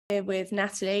Here with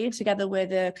Natalie. Together we're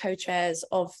the co-chairs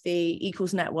of the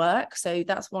Equals Network. So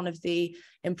that's one of the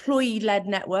employee-led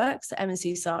networks at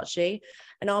M&C Saatchi.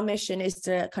 And our mission is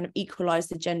to kind of equalize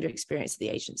the gender experience of the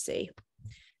agency.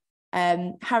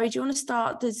 Harry, do you want to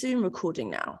start the Zoom recording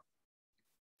now?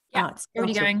 Yeah, it's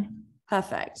already going.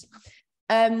 Perfect.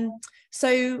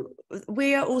 So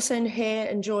we are also here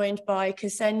and joined by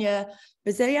Ksenia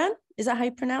Bazilian. Is that how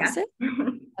you pronounce it?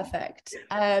 Perfect.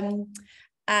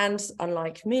 And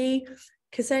unlike me,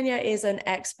 Ksenia is an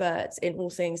expert in all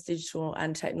things digital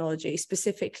and technology,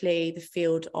 specifically the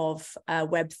field of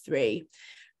Web3.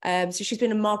 So she's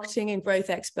been a marketing and growth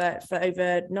expert for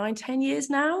over 9-10 years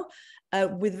now,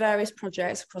 with various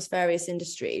projects across various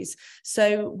industries.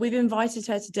 So we've invited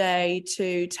her today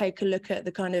to take a look at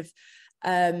the kind of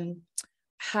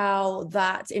how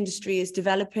that industry is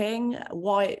developing,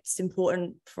 why it's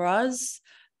important for us,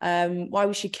 why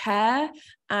we should care,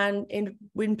 and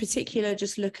in particular,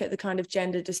 just look at the kind of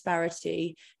gender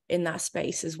disparity in that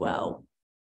space as well.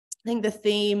 I think the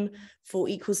theme for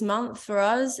Equals Month for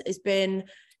us has been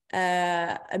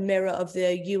a mirror of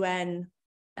the UN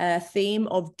theme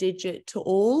of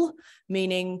digital,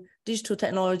 meaning digital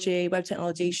technology, web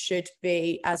technology should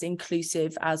be as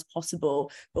inclusive as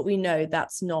possible. But we know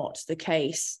that's not the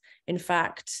case. In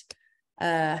fact,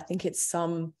 I think it's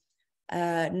some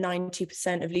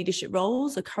 90% of leadership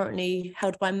roles are currently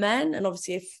held by men. And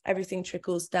obviously, if everything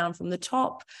trickles down from the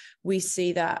top, we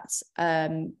see that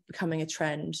becoming a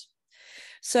trend.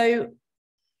 So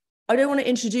I don't want to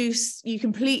introduce you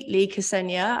completely,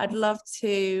 Ksenia. I'd love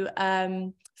to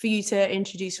for you to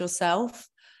introduce yourself.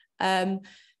 Have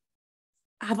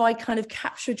I kind of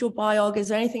captured your biog? Is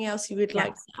there anything else you would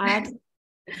like to add?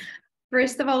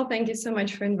 First of all, thank you so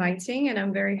much for inviting, and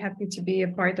I'm very happy to be a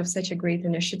part of such a great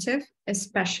initiative,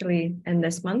 especially in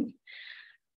this month.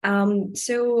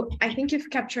 So I think you've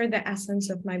captured the essence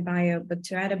of my bio, but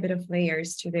to add a bit of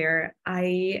layers to there,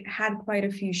 I had quite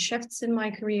a few shifts in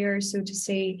my career, so to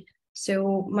say.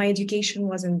 So my education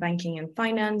was in banking and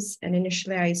finance, and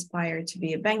initially I aspired to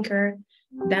be a banker.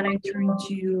 Then I turned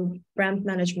to brand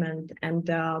management and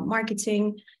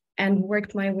marketing, and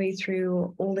worked my way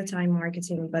through all the time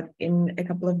marketing, but in a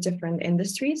couple of different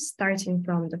industries, starting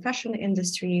from the fashion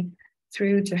industry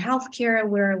through to healthcare,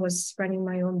 where I was running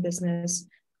my own business,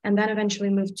 and then eventually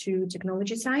moved to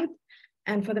technology side.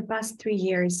 And for the past 3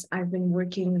 years, I've been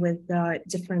working with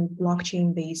different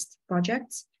blockchain-based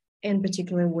projects, in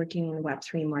particular working in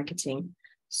Web3 marketing.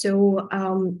 So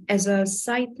as a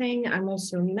side thing, I'm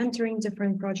also mentoring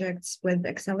different projects with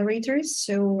accelerators.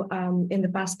 So in the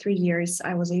past 3 years,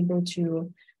 I was able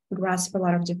to grasp a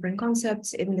lot of different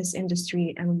concepts in this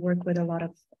industry and work with a lot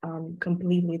of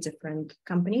completely different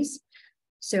companies.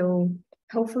 So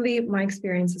hopefully my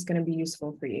experience is going to be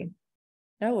useful for you.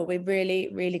 Oh, well, we're really,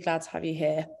 really glad to have you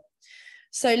here.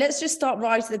 So let's just start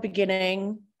right at the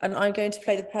beginning. And I'm going to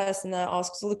play the person that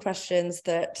asks all the questions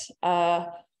that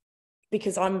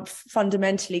because I'm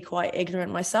fundamentally quite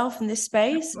ignorant myself in this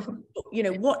space. You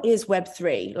know, what is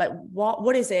Web3? Like,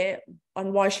 what is it,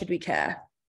 and why should we care?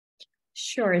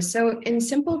 Sure. So in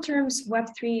simple terms,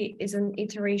 Web3 is an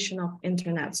iteration of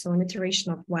internet, so an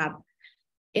iteration of web.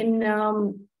 In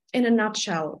a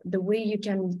nutshell, the way you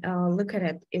can look at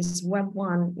it is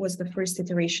Web1 was the first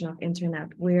iteration of internet,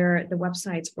 where the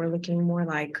websites were looking more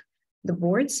like the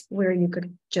boards, where you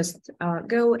could just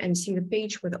go and see the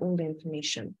page with all the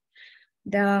information.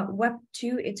 The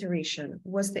Web2 iteration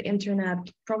was the internet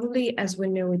probably as we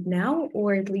know it now,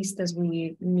 or at least as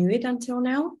we knew it until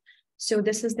now. So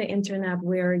this is the internet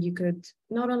where you could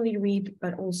not only read,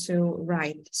 but also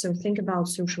write. So think about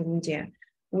social media,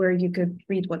 where you could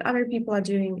read what other people are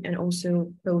doing and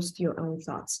also post your own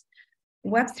thoughts.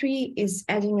 Web3 is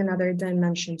adding another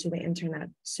dimension to the internet.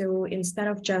 So instead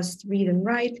of just read and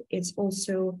write, it's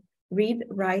also read,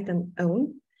 write, and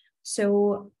own.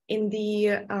 So in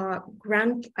the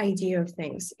grand idea of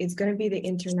things, it's going to be the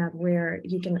internet where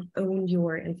you can own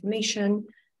your information.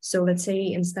 So let's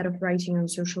say instead of writing on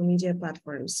social media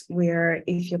platforms, where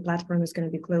if your platform is going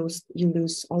to be closed, you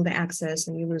lose all the access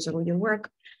and you lose all your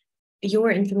work,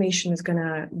 your information is going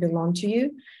to belong to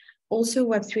you. Also,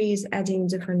 Web3 is adding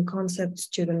different concepts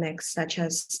to the mix, such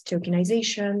as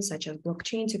tokenization, such as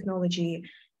blockchain technology,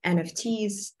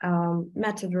 NFTs,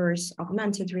 metaverse,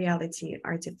 augmented reality,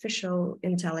 artificial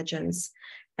intelligence,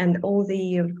 and all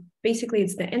the, basically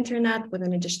it's the internet with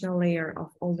an additional layer of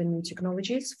all the new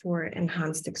technologies for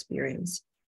enhanced experience.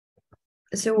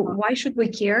 So why should we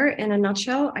care? In a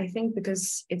nutshell, I think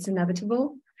because it's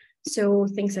inevitable. So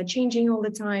things are changing all the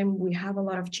time. We have a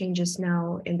lot of changes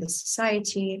now in the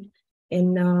society,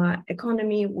 in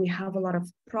economy. We have a lot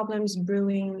of problems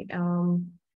brewing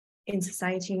in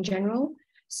society in general.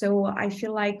 So I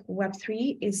feel like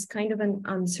Web3 is kind of an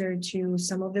answer to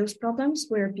some of those problems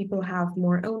where people have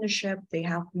more ownership, they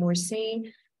have more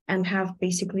say, and have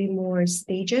basically more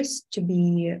stages to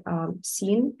be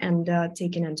seen and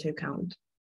taken into account.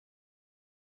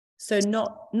 So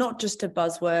not just a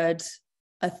buzzword.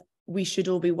 We should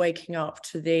all be waking up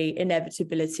to the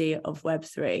inevitability of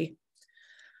Web3.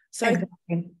 So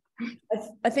exactly.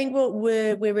 I think what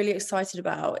we're really excited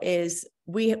about is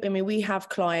we have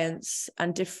clients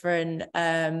and different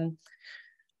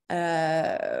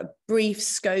brief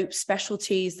scope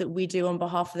specialties that we do on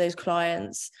behalf of those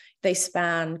clients. They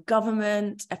span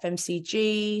government,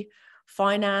 FMCG,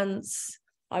 finance.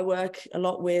 I work a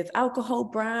lot with alcohol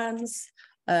brands,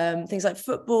 things like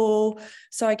football.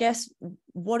 So I guess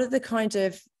what are the kind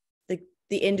of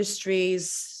the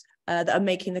industries that are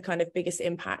making the kind of biggest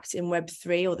impact in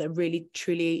Web3, or they're really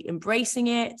truly embracing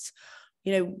it?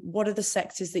 You know, what are the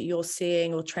sectors that you're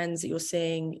seeing or trends that you're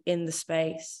seeing in the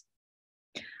space?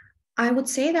 I would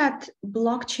say that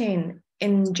blockchain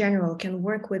in general can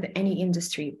work with any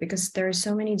industry because there are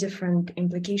so many different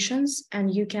implications,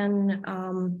 and you can,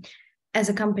 as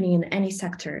a company in any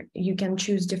sector, you can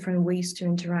choose different ways to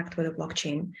interact with a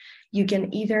blockchain. You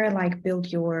can either like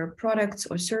build your products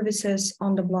or services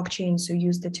on the blockchain, so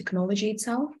use the technology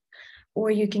itself, or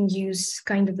you can use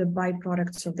kind of the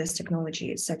byproducts of this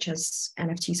technology, such as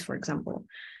NFTs, for example.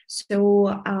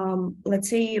 So let's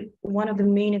say one of the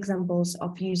main examples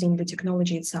of using the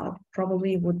technology itself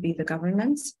probably would be the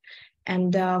governments.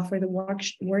 And for the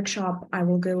workshop, I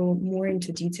will go more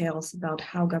into details about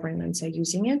how governments are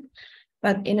using it.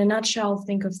 But in a nutshell,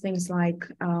 think of things like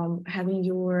having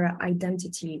your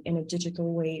identity in a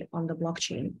digital way on the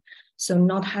blockchain. So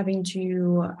not having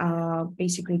to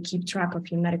basically keep track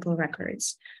of your medical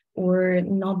records, or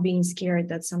not being scared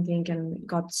that something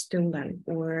got stolen,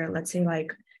 or let's say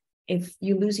like if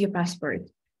you lose your passport,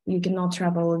 you cannot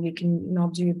travel, you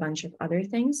cannot do a bunch of other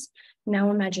things. Now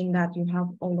imagine that you have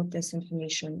all of this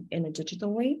information in a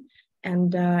digital way,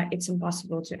 and it's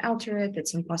impossible to alter it,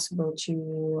 it's impossible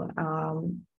to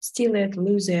steal it,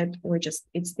 lose it, or just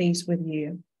it stays with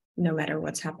you no matter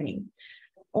what's happening.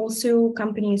 Also,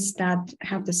 companies that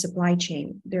have the supply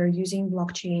chain, they're using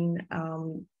blockchain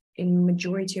in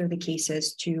majority of the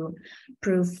cases to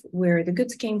prove where the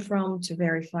goods came from, to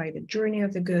verify the journey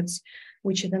of the goods,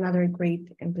 which is another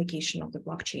great implication of the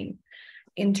blockchain.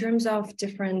 In terms of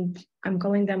different, I'm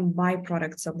calling them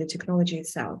byproducts of the technology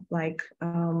itself, like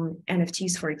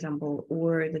NFTs, for example,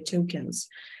 or the tokens.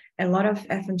 A lot of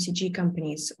FMCG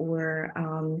companies or,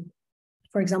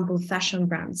 for example, fashion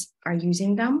brands are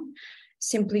using them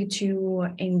simply to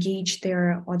engage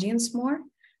their audience more,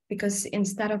 because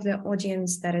instead of the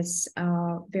audience that is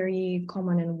very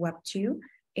common in Web2,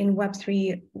 in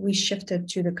Web3, we shifted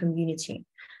to the community.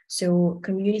 So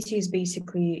community is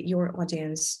basically your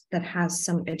audience that has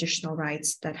some additional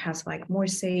rights, that has like more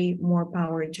say, more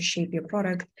power to shape your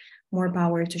product, more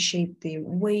power to shape the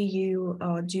way you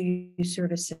do your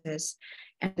services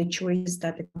and the choices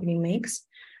that the company makes.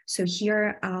 So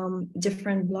here,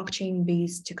 different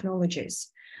blockchain-based technologies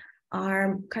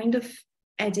are kind of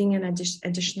adding an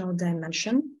additional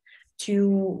dimension to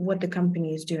what the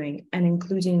company is doing and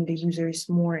including the users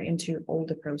more into all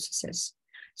the processes.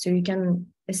 So you can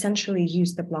essentially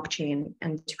use the blockchain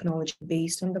and technology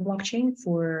based on the blockchain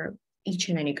for each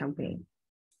and any company.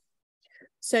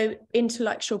 So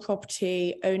intellectual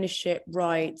property ownership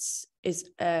rights is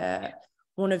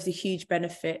one of the huge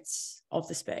benefits of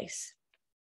the space.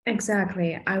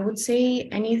 Exactly. I would say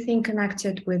anything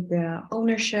connected with the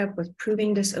ownership, with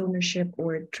proving this ownership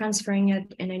or transferring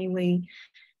it in any way,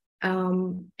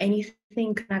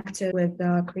 anything connected with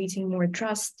creating more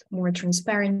trust, more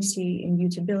transparency,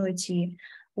 immutability,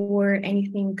 or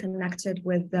anything connected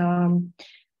with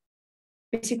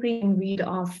basically getting rid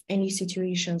of any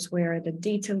situations where the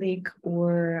data leak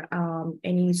or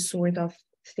any sort of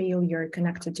failure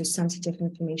connected to sensitive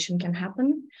information can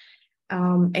happen.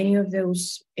 Any of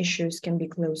those issues can be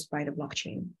closed by the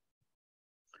blockchain.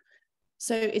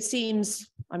 So it seems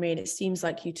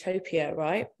like utopia,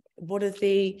 right?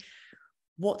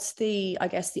 What's the, I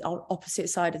guess, the opposite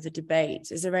side of the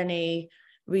debate? Is there any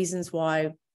reasons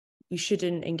why we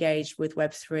shouldn't engage with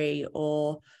Web3,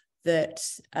 or that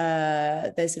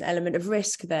there's an element of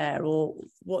risk there, or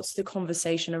what's the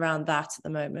conversation around that at the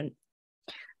moment?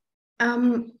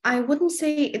 I wouldn't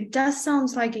say it does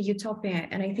sound like a utopia.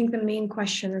 And I think the main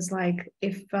question is like,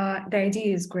 if the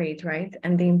idea is great, right?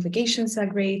 And the implications are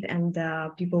great, and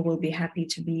people will be happy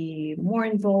to be more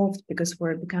involved because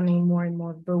we're becoming more and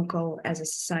more vocal as a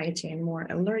society and more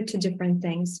alert to different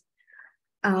things.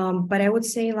 But I would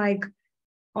say like,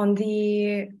 On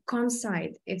the con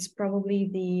side, it's probably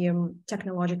the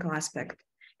technological aspect,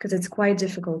 because it's quite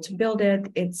difficult to build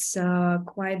it. It's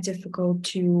quite difficult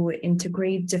to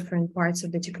integrate different parts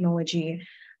of the technology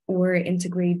or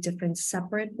integrate different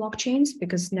separate blockchains,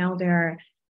 because now there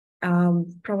are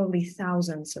probably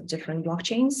thousands of different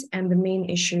blockchains. And the main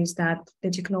issue is that the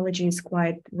technology is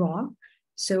quite raw.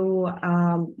 So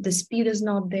the speed is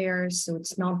not there. So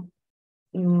it's not,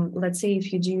 let's say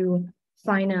if you do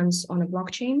finance on a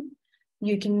blockchain,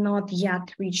 you cannot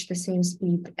yet reach the same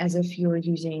speed as if you're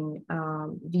using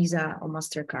Visa or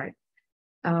MasterCard.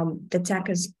 The tech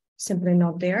is simply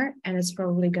not there, and it's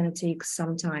probably going to take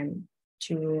some time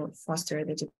to foster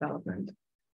the development.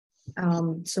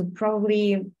 So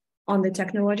probably on the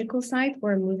technological side,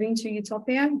 we're moving to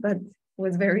utopia, but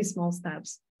with very small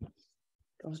steps.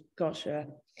 Gotcha.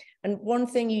 And one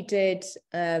thing you did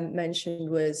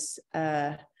mention was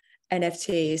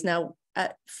NFTs. Now,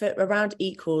 for around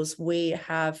Equals, we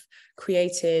have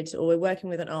created, or we're working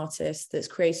with an artist that's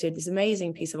created this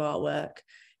amazing piece of artwork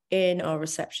in our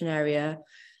reception area.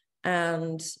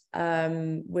 And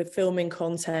we're filming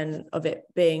content of it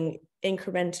being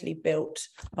incrementally built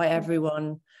by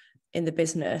everyone in the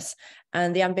business.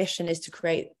 And the ambition is to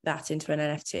create that into an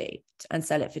NFT and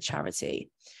sell it for charity.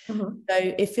 Mm-hmm. So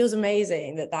it feels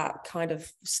amazing that that kind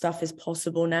of stuff is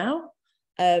possible now.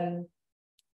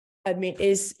 I mean,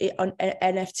 is it on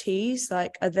NFTs?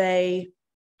 Like, are they,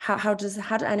 how do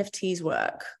NFTs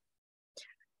work?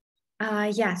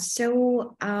 Yeah,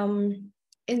 so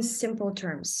in simple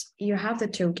terms, you have the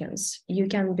tokens. You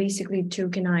can basically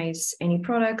tokenize any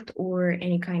product or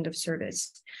any kind of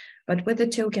service. But with the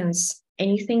tokens,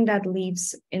 anything that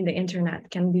lives in the internet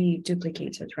can be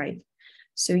duplicated, right?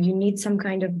 So you need some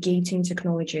kind of gating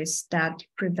technologies that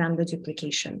prevent the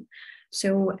duplication.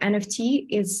 So NFT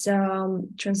is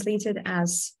translated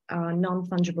as a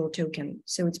non-fungible token.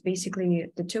 So it's basically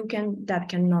the token that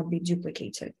cannot be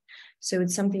duplicated. So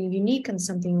it's something unique and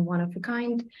something one of a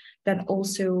kind that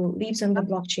also lives on the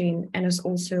blockchain and is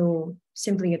also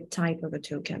simply a type of a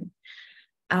token.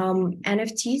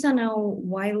 NFTs are now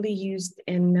widely used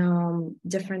in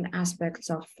different aspects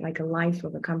of like a life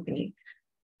of a company.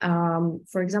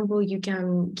 For example, you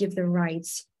can give the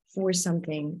rights for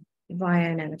something via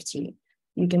an NFT.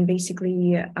 You can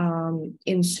basically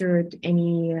insert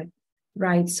any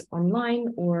rights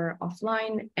online or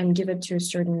offline and give it to a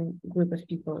certain group of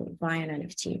people via an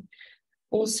NFT.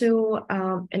 Also,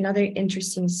 another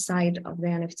interesting side of the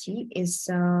NFT is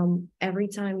every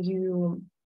time you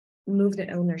move the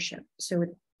ownership. So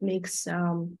it makes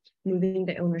moving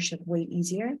the ownership way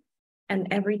easier. And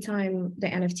every time the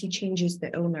NFT changes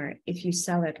the owner, if you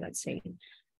sell it, let's say,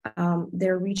 the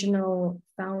original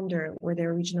founder or the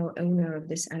original owner of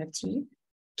this NFT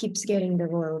keeps getting the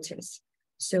royalties.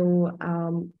 So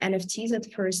NFTs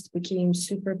at first became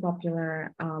super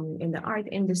popular in the art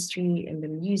industry, in the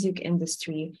music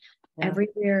industry,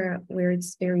 everywhere where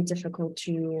it's very difficult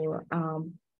to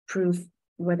prove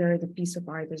whether the piece of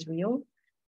art is real,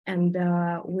 and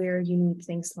where you need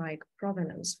things like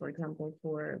provenance, for example,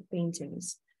 for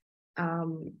paintings,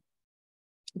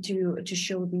 to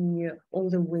show all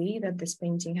the way that this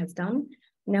painting has done.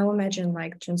 Now imagine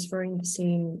like transferring the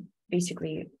same,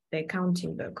 basically the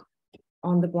accounting book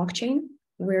on the blockchain,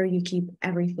 where you keep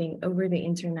everything over the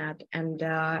internet, and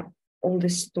all the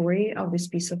story of this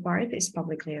piece of art is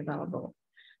publicly available.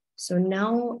 So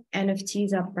now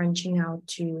NFTs are branching out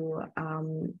to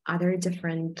other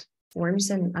different forms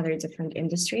and other different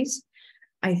industries.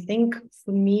 I think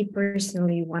for me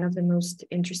personally, one of the most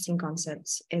interesting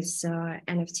concepts is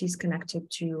NFTs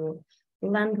connected to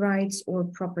land rights or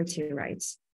property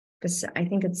rights, because I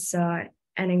think it's an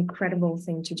incredible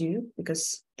thing to do,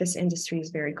 because this industry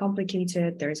is very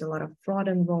complicated. There's a lot of fraud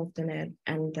involved in it,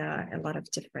 and a lot of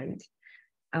different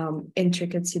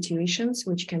intricate situations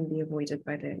which can be avoided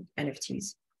by the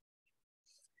NFTs.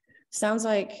 Sounds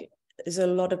like there's a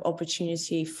lot of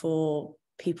opportunity for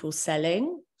people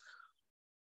selling.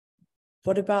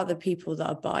 What about the people that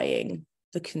are buying,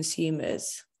 the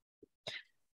consumers?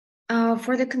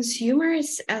 For the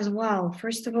consumers as well,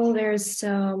 first of all, there's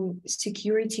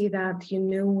security that you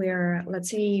know where, let's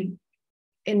say,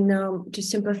 to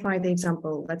simplify the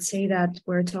example, let's say that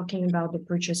we're talking about the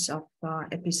purchase of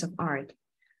a piece of art.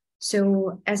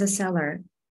 So as a seller,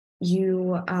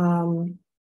 you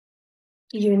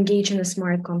engage in a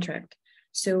smart contract.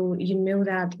 So you know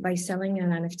that by selling an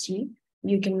NFT,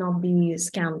 you cannot be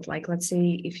scammed. Like, let's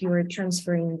say if you're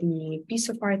transferring the piece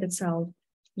of art itself,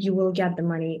 you will get the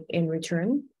money in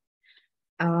return.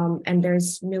 And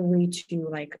there's no way to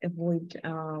like avoid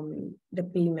the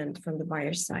payment from the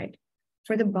buyer's side.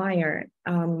 for the buyer,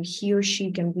 he or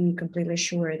she can be completely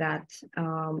sure that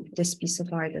this piece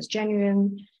of art is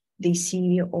genuine. They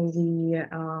see all the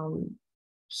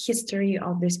history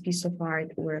of this piece of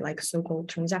art, or like so-called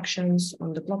transactions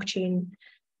on the blockchain.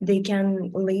 They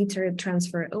can later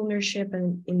transfer ownership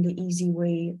in the easy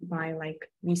way by like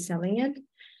reselling it,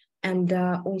 and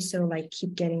also like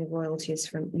keep getting royalties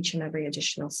from each and every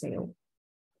additional sale.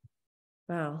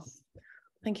 Wow.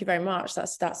 Thank you very much.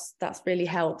 That's really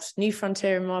helped. New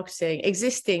frontier in marketing,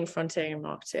 existing frontier in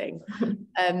marketing.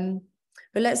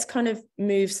 But let's kind of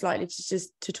move slightly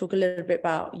to talk a little bit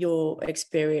about your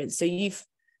experience. So you've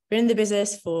been in the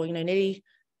business for, nearly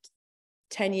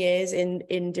 10 years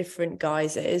in different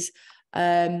guises.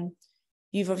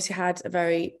 You've obviously had a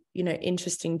very,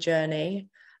 interesting journey.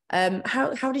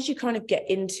 How did you kind of get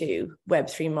into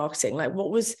Web3 marketing? Like,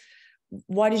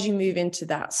 why did you move into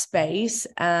that space?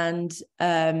 And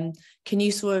can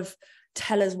you sort of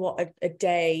tell us what a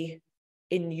day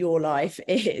in your life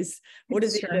is? What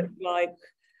does it look like?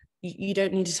 You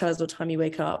don't need to tell us what time you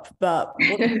wake up, but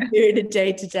what do you do in a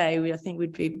day to day? I think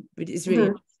is really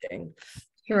interesting.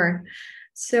 Sure.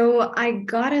 So I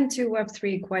got into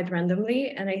Web3 quite randomly,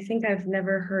 and I think I've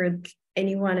never heard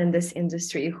anyone in this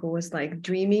industry who was like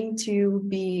dreaming to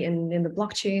be in the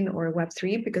blockchain or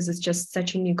Web3, because it's just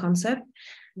such a new concept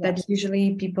that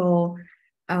usually people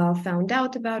found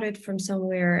out about it from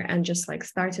somewhere and just like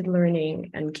started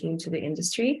learning and came to the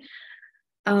industry.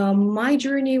 My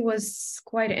journey was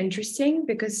quite interesting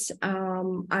because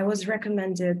I was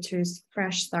recommended to a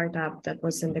fresh startup that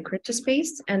was in the crypto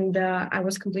space. And I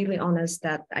was completely honest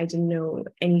that I didn't know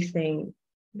anything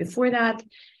before that.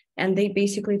 And they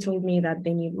basically told me that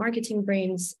they need marketing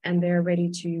brains and they're ready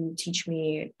to teach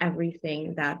me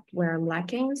everything where I'm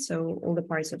lacking. So all the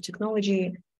parts of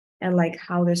technology and like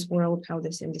how this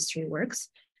industry works.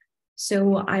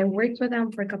 So I worked with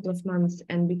them for a couple of months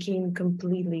and became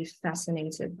completely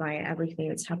fascinated by everything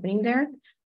that's happening there.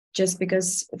 Just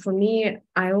because for me,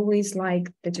 I always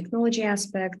liked the technology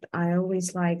aspect. I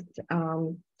always liked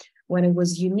when it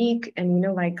was unique. And,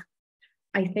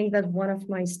 I think that one of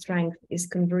my strengths is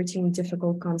converting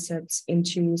difficult concepts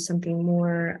into something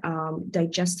more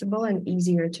digestible and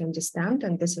easier to understand.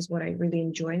 And this is what I really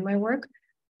enjoy in my work.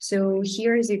 So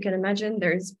here, as you can imagine,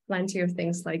 there's plenty of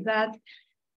things like that.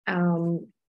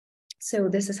 So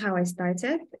this is how I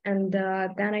started. And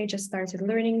then I just started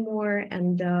learning more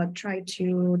and tried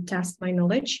to test my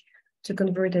knowledge to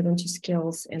convert it into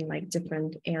skills in like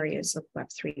different areas of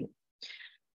Web3.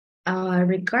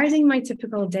 Regarding my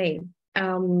typical day,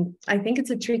 I think it's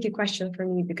a tricky question for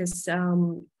me because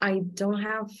I don't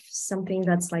have something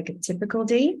that's like a typical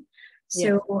day.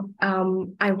 So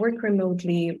I work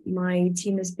remotely. My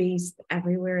team is based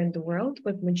everywhere in the world,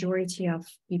 with majority of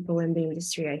people in the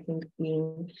industry, I think,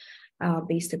 being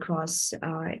based across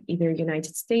either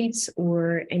United States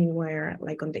or anywhere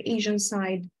like on the Asian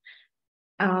side.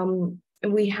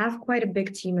 We have quite a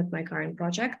big team at my current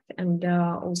project, and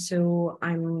also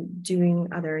I'm doing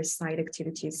other side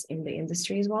activities in the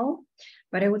industry as well.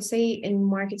 But I would say in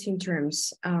marketing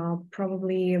terms,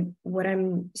 probably what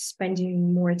I'm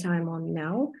spending more time on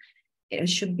now, it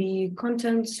should be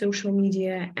content, social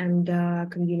media, and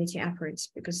community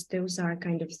efforts, because those are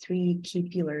kind of three key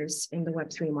pillars in the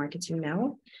Web3 marketing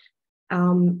now.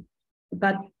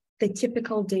 But the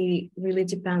typical day really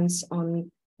depends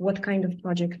on what kind of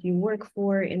project you work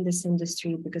for in this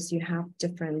industry, because you have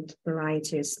different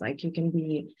varieties. Like you can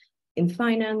be in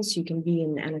finance, you can be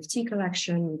in NFT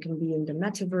collection, you can be in the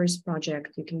metaverse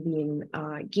project, you can be in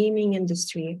gaming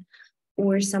industry,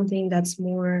 or something that's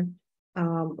more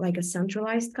like a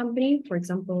centralized company, for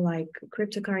example, like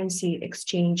cryptocurrency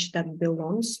exchange that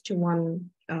belongs to one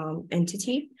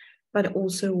entity, but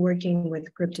also working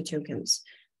with crypto tokens.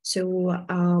 So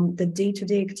the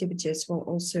day-to-day activities will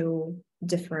also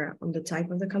differ on the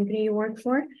type of the company you work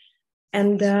for.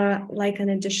 And like an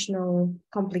additional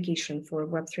complication for a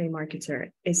Web3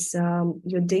 marketer is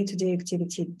your day-to-day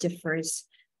activity differs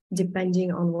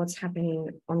depending on what's happening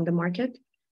on the market.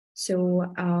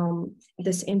 So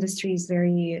this industry is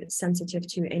very sensitive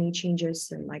to any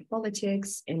changes in like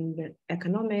politics, in the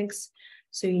economics.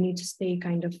 So you need to stay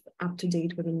kind of up to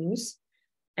date with the news.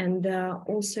 And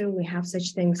also we have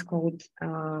such things called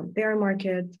bear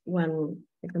market, when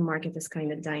like, the market is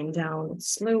kind of dying down,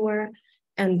 it's slower.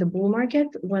 And the bull market,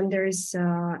 when there's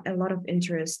a lot of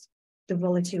interest, the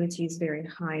volatility is very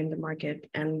high in the market,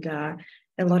 and a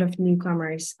lot of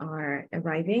newcomers are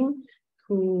arriving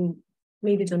who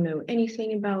maybe don't know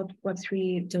anything about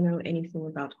Web3, don't know anything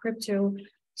about crypto.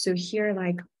 So here,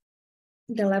 like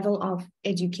the level of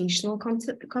educational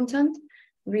content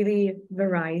really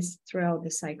varies throughout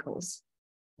the cycles.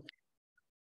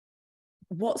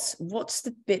 what's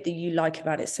the bit that you like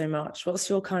about it so much? What's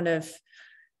your kind of,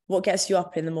 what gets you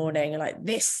up in the morning? Like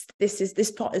this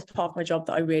part is part of my job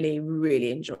that I really,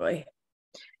 really enjoy.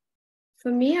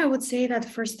 For me, I would say that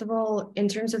first of all, in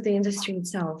terms of the industry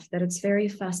itself, that it's very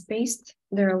fast-paced.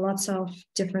 There are lots of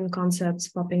different concepts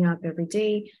popping up every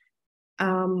day.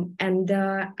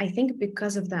 I think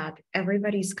because of that,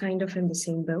 everybody's kind of in the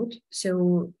same boat.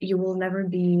 So you will never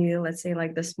be, let's say,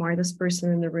 like the smartest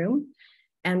person in the room.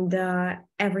 And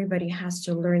everybody has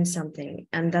to learn something.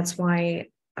 And that's why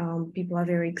people are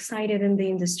very excited in the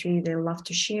industry. They love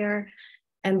to share.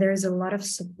 And there's a lot of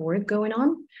support going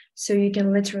on. So you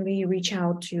can literally reach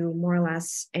out to more or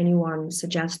less anyone,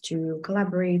 suggest to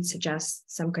collaborate, suggest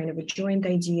some kind of a joint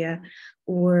idea,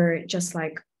 or just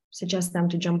like suggest them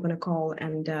to jump on a call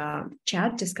and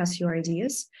chat, discuss your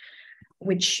ideas,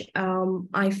 which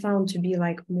I found to be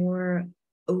like more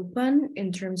open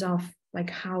in terms of like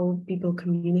how people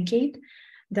communicate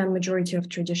than majority of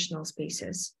traditional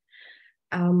spaces.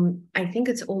 I think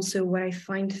it's also what I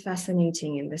find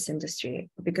fascinating in this industry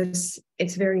because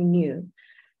it's very new.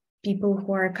 People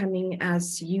who are coming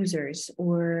as users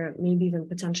or maybe even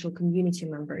potential community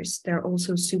members, they're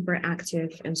also super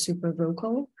active and super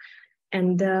vocal.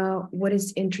 And what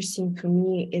is interesting for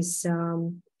me is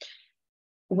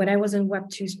when I was in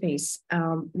Web2 space,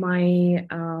 my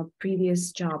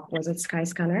previous job was at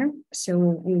Skyscanner. So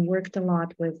we worked a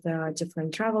lot with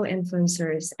different travel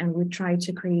influencers and we tried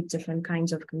to create different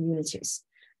kinds of communities.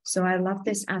 So I love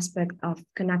this aspect of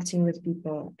connecting with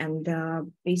people and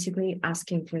basically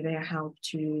asking for their help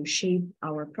to shape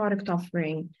our product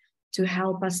offering, to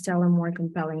help us tell a more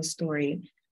compelling story.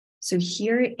 So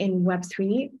here in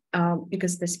Web3,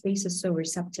 because the space is so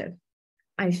receptive,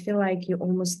 I feel like you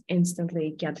almost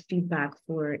instantly get feedback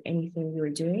for anything you're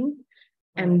doing.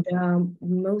 And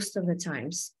most of the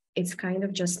times, it's kind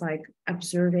of just like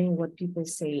observing what people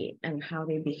say and how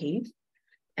they behave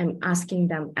and asking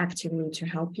them actively to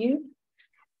help you.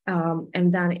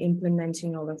 And then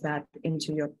implementing all of that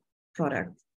into your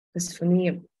product. Because for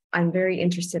me, I'm very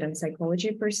interested in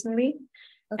psychology personally.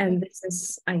 Okay. And this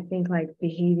is, I think, like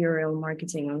behavioral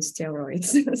marketing on steroids.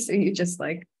 So you just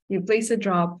like, you place a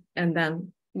drop and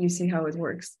then you see how it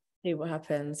works. See what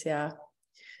happens, yeah.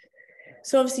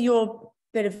 So obviously you're a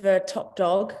bit of a top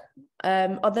dog.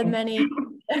 Are there many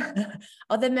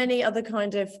other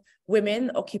kind of women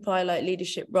that occupy like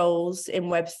leadership roles in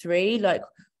Web3? Like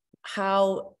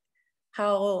how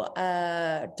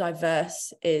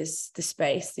diverse is the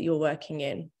space that you're working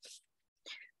in?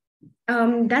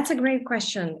 That's a great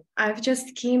question. I've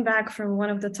just came back from one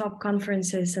of the top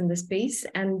conferences in the space,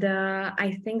 and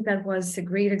I think that was a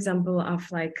great example of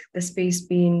like the space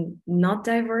being not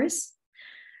diverse.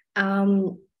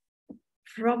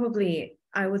 Probably,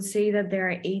 I would say that there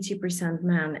are 80%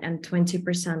 men and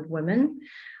 20% women,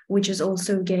 which is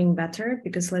also getting better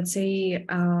because let's say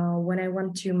when I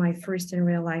went to my first in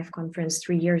real life conference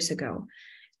 3 years ago,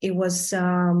 it was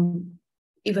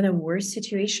even a worse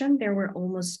situation. There were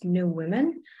almost no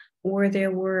women, or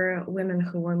there were women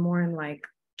who were more on like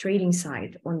trading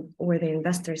side or the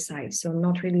investor side. So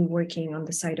not really working on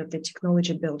the side of the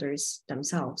technology builders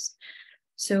themselves.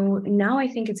 So now I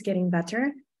think it's getting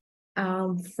better.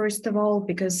 First of all,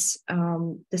 because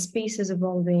the space is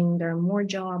evolving, there are more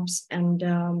jobs, and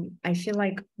I feel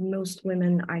like most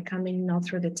women are coming not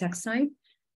through the tech side,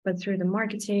 but through the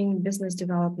marketing, business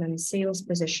development, sales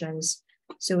positions.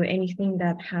 So anything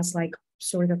that has like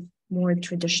sort of more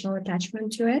traditional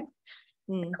attachment to it.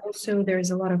 Also,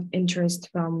 there's a lot of interest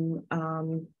from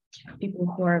people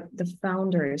who are the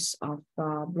founders of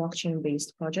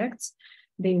blockchain-based projects.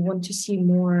 They want to see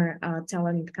more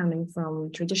talent coming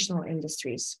from traditional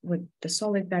industries with the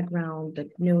solid background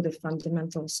that know the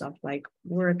fundamentals of like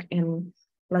work in,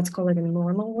 let's call it a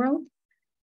normal world.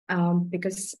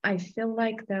 Because I feel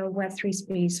like the Web3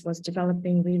 space was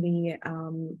developing really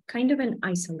kind of in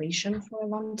isolation for a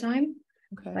long time.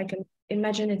 Okay. Like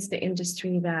imagine it's the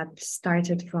industry that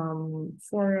started from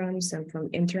forums and from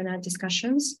internet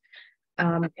discussions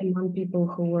among people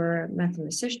who were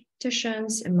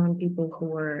mathematicians, among people who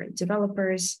were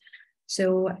developers.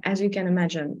 So as you can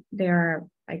imagine, they are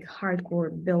like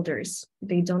hardcore builders.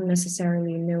 They don't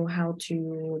necessarily know how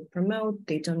to promote.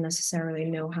 They don't necessarily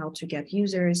know how to get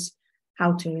users,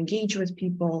 how to engage with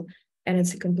people. And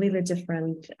it's a completely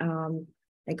different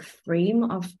like frame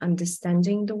of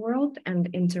understanding the world and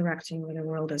interacting with the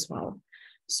world as well.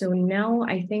 So now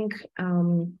I think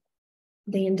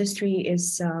the industry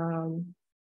is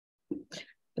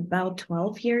about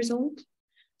 12 years old.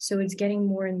 So it's getting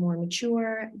more and more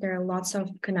mature. There are lots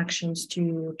of connections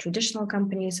to traditional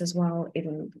companies as well,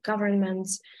 even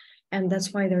governments. And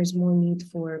that's why there's more need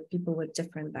for people with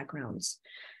different backgrounds.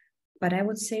 But I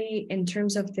would say in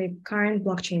terms of the current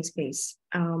blockchain space,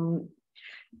 I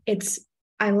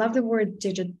love the word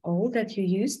digital that you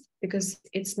used, because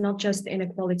it's not just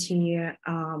inequality,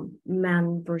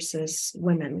 men versus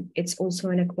women. It's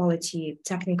also inequality,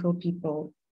 technical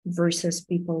people versus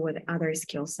people with other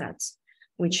skill sets,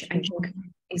 which I think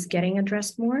is getting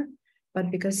addressed more.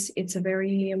 But because it's a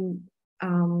very,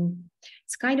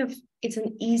 it's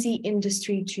an easy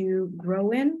industry to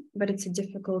grow in, but it's a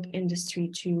difficult industry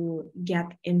to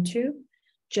get into,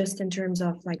 just in terms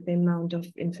of like the amount of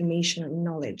information and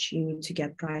knowledge you need to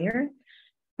get prior.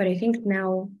 But I think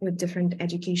now with different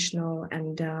educational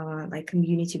and like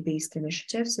community-based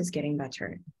initiatives, it's getting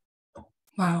better.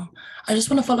 Wow. I just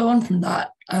want to follow on from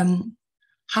that.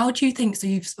 How do you think, so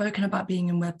you've spoken about being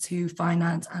in Web2,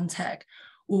 finance and tech,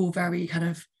 all very kind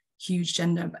of huge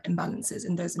gender imbalances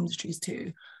in those industries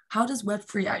too. How does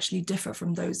Web3 actually differ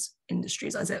from those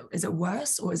industries? Is it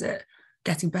worse, or is it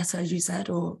getting better, as you said,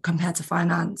 or compared to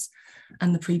finance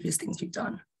and the previous things you've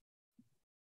done?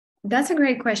 That's a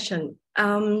great question.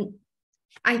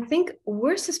 I think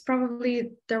worse is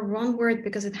probably the wrong word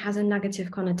because it has a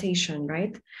negative connotation,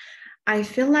 right? I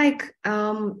feel like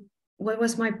what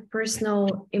was my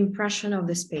personal impression of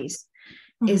the space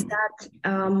is that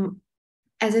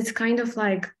as it's kind of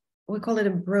like, we call it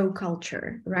a bro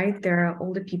culture, right? There are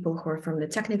all the people who are from the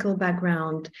technical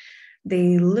background.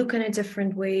 They look in a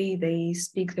different way. They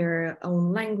speak their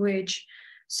own language.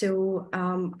 So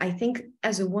I think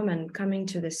as a woman coming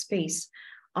to this space,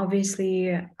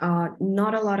 obviously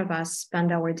not a lot of us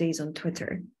spend our days on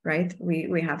Twitter, right?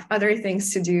 We have other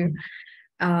things to do.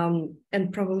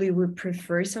 And probably would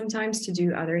prefer sometimes to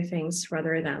do other things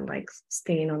rather than like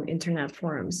staying on internet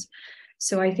forums.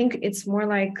 So I think it's more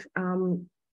like,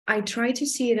 I try to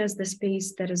see it as the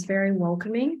space that is very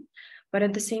welcoming, but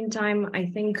at the same time, I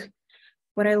think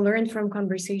what I learned from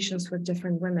conversations with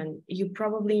different women, you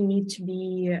probably need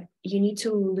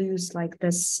to lose like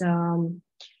this,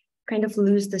 kind of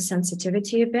lose the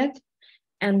sensitivity a bit,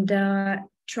 and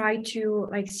try to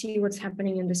like see what's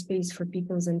happening in the space for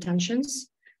people's intentions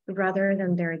rather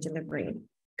than their delivery.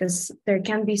 Because there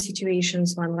can be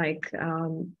situations when like,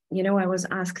 I was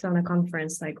asked on a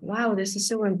conference like, wow, this is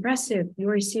so impressive.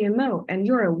 You're a CMO and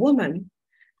you're a woman.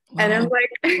 Wow. And I'm like,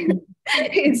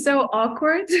 it's so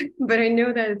awkward, but I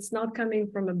know that it's not coming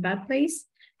from a bad place.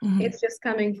 Mm-hmm. It's just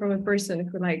coming from a person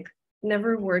who like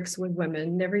never works with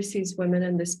women, never sees women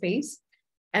in the space,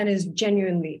 and is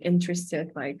genuinely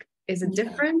interested. Like, is it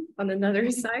different on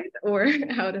another side, or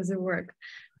how does it work?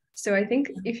 So I think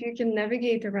if you can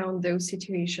navigate around those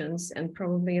situations and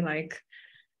probably like,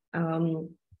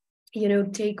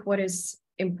 take what is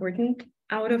important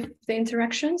out of the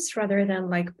interactions rather than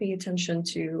like pay attention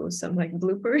to some like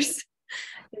bloopers,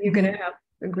 you're going to have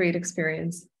a great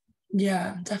experience.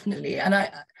 Yeah, definitely. And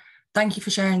I thank you for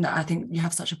sharing that. I think you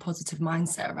have such a positive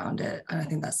mindset around it. And I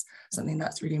think that's something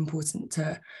that's really important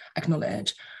to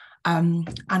acknowledge. And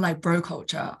like bro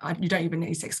culture, you don't even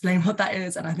need to explain what that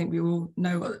is. And I think we all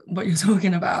know what you're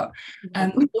talking about.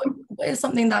 What is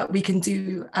something that we can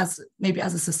do as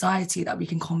a society that we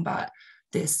can combat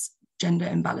this gender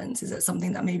imbalance? Is it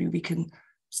something that maybe we can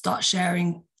start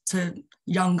sharing to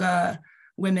younger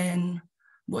women?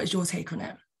 What is your take on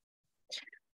it?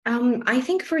 I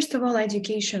think first of all,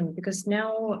 education, because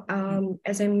now,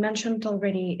 as I mentioned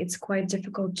already, it's quite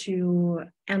difficult to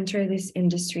enter this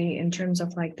industry in terms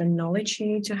of like the knowledge you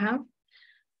need to have.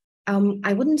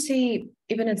 I wouldn't say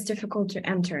even it's difficult to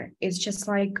enter. It's just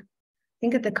like, I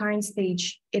think at the current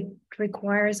stage, it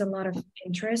requires a lot of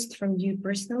interest from you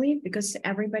personally, because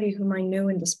everybody whom I know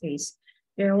in the space,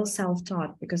 they're all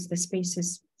self-taught because the space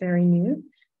is very new.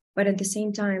 But at the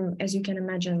same time, as you can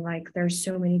imagine, like there's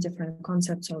so many different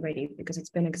concepts already because it's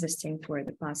been existing for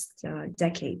the past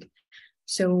decade.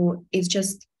 So it's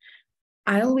just,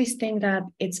 I always think that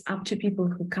it's up to people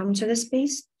who come to the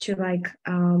space to like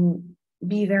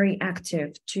be very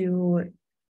active, to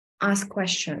ask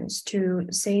questions, to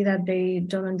say that they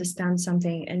don't understand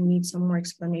something and need some more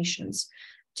explanations,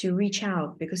 to reach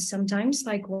out, because sometimes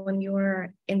like when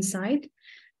you're inside,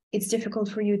 it's difficult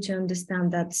for you to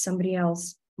understand that somebody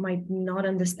else might not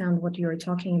understand what you're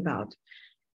talking about.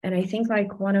 And I think like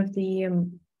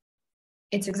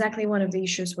it's exactly one of the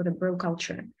issues with the bro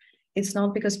culture. It's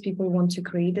not because people want to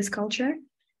create this culture.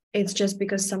 It's just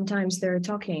because sometimes they're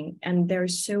talking and they're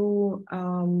so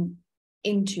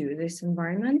into this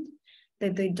environment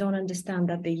that they don't understand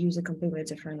that they use a completely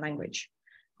different language.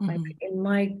 Mm-hmm. Like in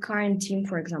my current team,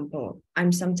 for example,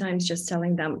 I'm sometimes just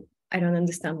telling them, I don't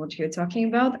understand what you're talking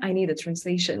about. I need a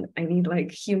translation. I need like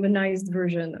humanized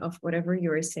version of whatever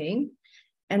you're saying.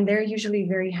 and they're usually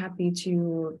very happy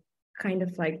to kind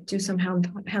of like do some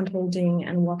hand holding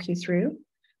and walk you through.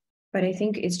 But I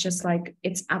think it's just like,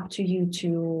 it's up to you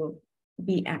to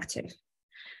be active.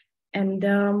 And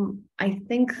I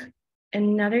think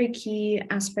another key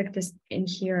aspect is in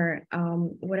here,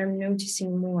 what I'm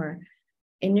noticing more.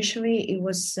 Initially, it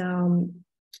was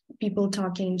people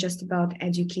talking just about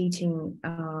educating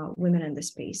women in the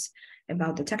space,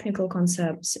 about the technical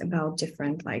concepts, about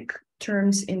different like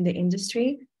terms in the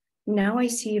industry. Now I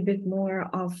see a bit more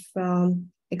of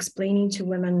explaining to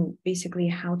women basically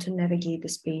how to navigate the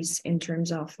space in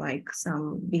terms of like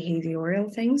some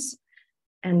behavioral things.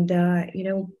 And, you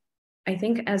know, I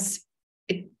think as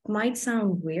it might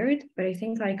sound weird, but I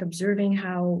think like observing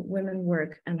how women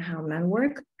work and how men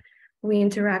work, we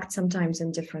interact sometimes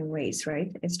in different ways,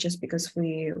 right? It's just because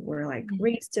we were like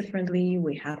raised differently,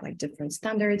 we had like different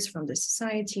standards from the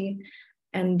society.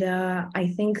 And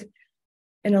I think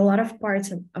in a lot of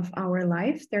parts of our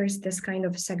life, there's this kind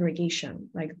of segregation,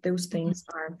 like those things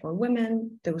are for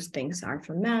women, those things are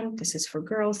for men, this is for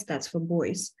girls, that's for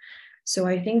boys. So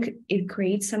I think it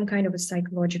creates some kind of a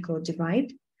psychological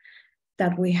divide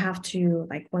that we have to,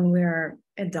 like when we're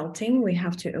adulting, we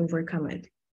have to overcome it.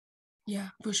 Yeah,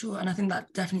 for sure. And I think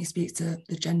that definitely speaks to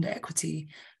the gender equity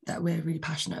that we're really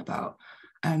passionate about,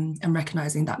 and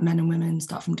recognizing that men and women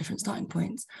start from different starting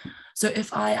points. So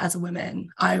if I, as a woman,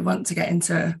 I want to get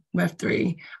into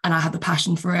Web3 and I have the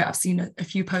passion for it, I've seen a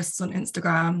few posts on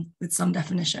Instagram with some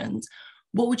definitions,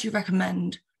 what would you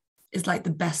recommend is like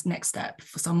the best next step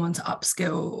for someone to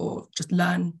upskill or just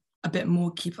learn a bit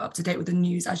more, keep up to date with the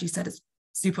news? As you said, it's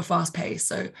super fast paced.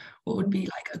 So what would be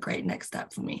like a great next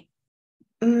step for me?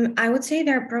 I would say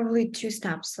there are probably two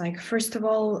steps. Like, first of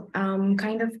all,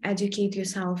 kind of educate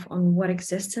yourself on what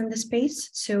exists in the space.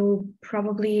 So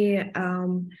probably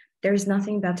there's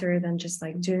nothing better than just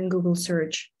like doing Google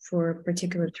search for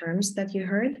particular terms that you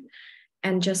heard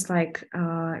and just like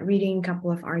reading a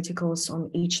couple of articles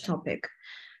on each topic.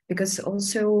 Because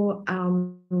also,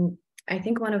 I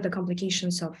think one of the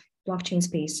complications of blockchain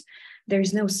space,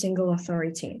 there's no single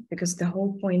authority, because the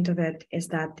whole point of it is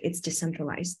that it's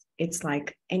decentralized. It's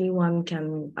like anyone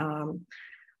can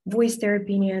voice their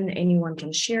opinion, anyone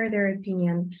can share their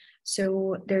opinion.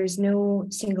 So there's no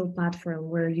single platform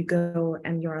where you go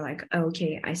and you're like, oh,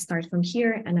 okay, I start from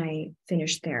here and I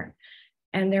finish there.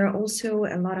 And there are also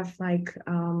a lot of like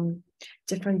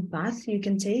different paths you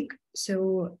can take.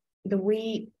 So the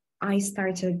way I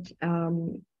started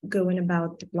going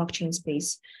about the blockchain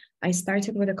space, I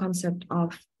started with a concept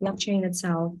of blockchain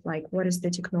itself, like what is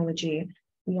the technology,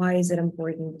 why is it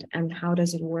important, and how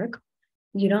does it work?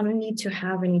 You don't need to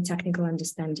have any technical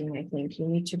understanding, I think. You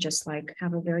need to just like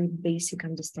have a very basic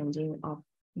understanding of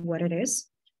what it is.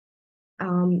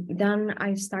 Then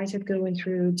I started going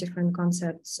through different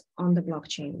concepts on the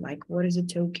blockchain, like what is a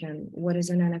token, what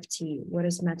is an NFT, what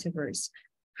is metaverse,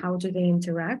 how do they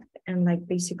interact? And like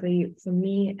basically for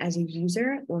me as a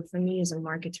user or for me as a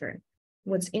marketer,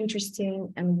 what's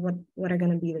interesting and what are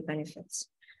going to be the benefits.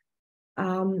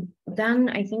 Then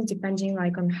I think depending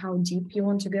like on how deep you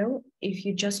want to go, if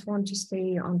you just want to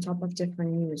stay on top of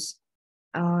different news,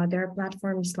 there are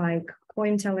platforms like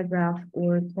Cointelegraph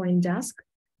or CoinDesk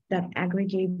that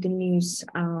aggregate the news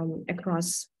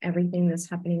across everything that's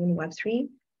happening in Web3,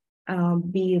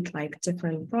 be it like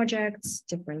different projects,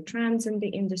 different trends in the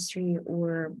industry,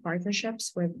 or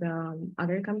partnerships with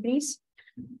other companies.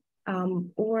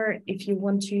 Or if you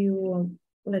want to,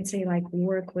 let's say, like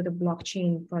work with a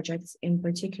blockchain projects in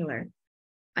particular,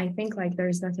 I think like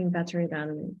there's nothing better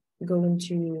than going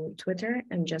to Twitter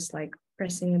and just like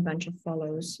pressing a bunch of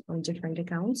follows on different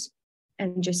accounts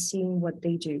and just seeing what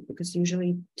they do, because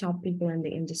usually top people in the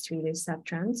industry, they set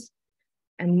trends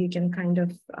and you can kind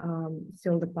of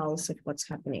feel the pulse of what's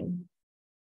happening.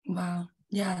 Wow.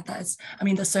 Yeah, that is, I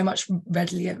mean, there's so much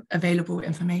readily available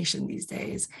information these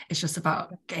days. It's just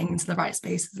about getting into the right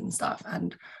spaces and stuff.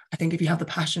 And I think if you have the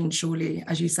passion, surely,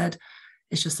 as you said,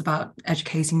 it's just about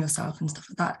educating yourself and stuff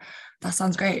like that. That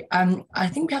sounds great. I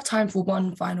think we have time for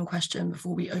one final question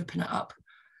before we open it up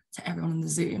to everyone on the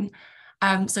Zoom.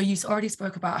 So you already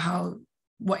spoke about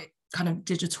what kind of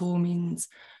digital means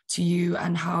to you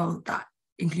and how that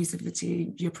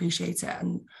inclusivity, you appreciate it,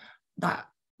 and that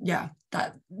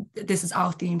this is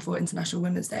our theme for International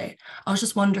Women's Day. I was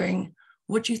just wondering,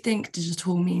 what do you think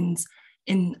digital means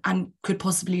in and could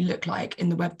possibly look like in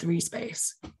the Web3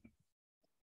 space?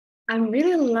 I'm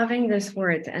really loving this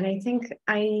word, and I think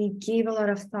I gave a lot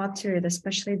of thought to it,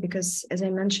 especially because, as I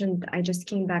mentioned, I just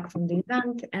came back from the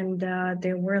event, and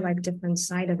there were like different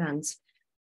side events,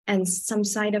 and some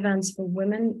side events for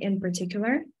women in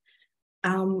particular.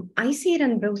 I see it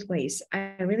in both ways.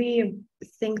 I really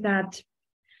think that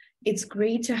it's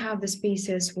great to have the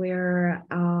spaces where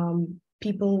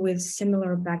people with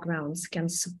similar backgrounds can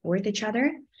support each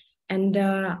other. And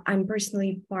I'm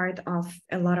personally part of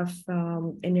a lot of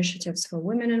initiatives for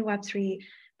women in Web3,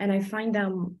 and I find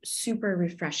them super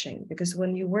refreshing because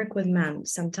when you work with men,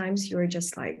 sometimes you're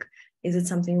just like, is it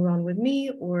something wrong with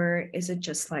me? Or is it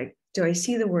just like, do I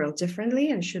see the world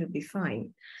differently and should it be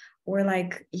fine? Or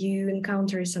like you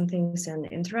encounter some things in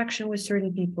interaction with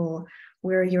certain people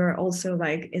where you're also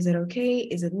like, is it okay?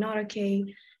 Is it not okay?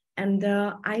 And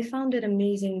I found it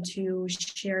amazing to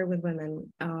share with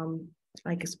women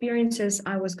like experiences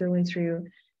I was going through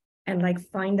and like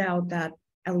find out that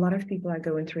a lot of people are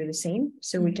going through the same.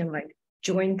 So we can like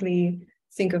jointly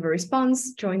think of a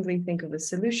response, jointly think of a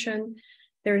solution.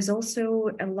 There's also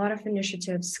a lot of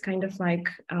initiatives kind of like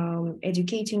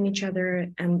educating each other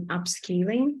and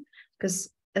upscaling, because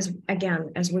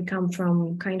as we come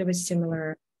from kind of a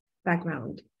similar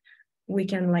background, we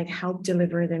can like help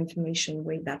deliver the information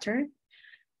way better.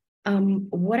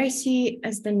 What I see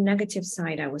as the negative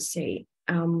side, I would say,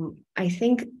 I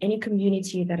think any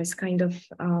community that is kind of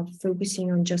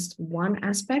focusing on just one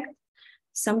aspect,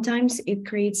 sometimes it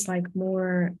creates like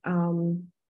more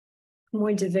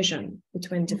division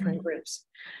between different groups.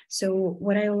 So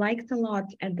what I liked a lot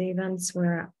at the events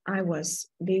where I was,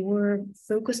 they were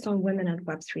focused on women at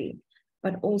Web3,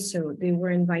 but also they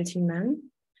were inviting men.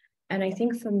 And I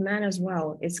think for men as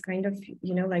well, it's kind of,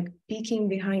 like peeking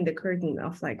behind the curtain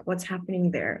of like what's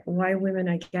happening there, why women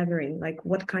are gathering, like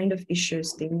what kind of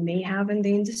issues they may have in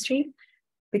the industry.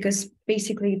 Because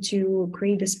basically to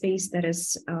create a space that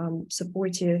is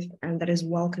supportive and that is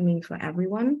welcoming for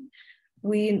everyone,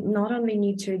 we not only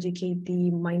need to educate the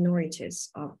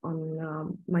minorities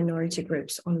on minority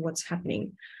groups on what's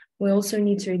happening, we also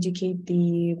need to educate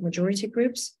the majority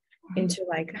groups into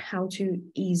like how to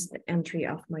ease the entry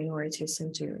of minorities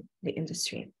into the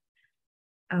industry.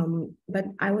 But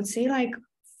I would say like,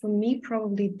 for me,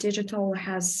 probably digital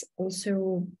has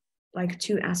also like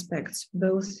two aspects,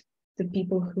 both the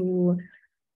people who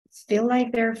feel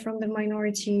like they're from the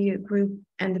minority group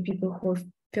and the people who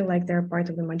feel like they're part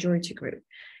of the majority group.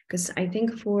 Because I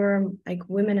think for like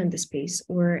women in the space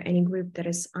or any group that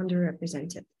is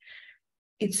underrepresented,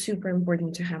 it's super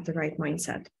important to have the right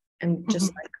mindset and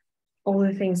just like all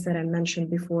the things that I mentioned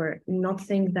before, not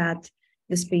think that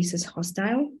the space is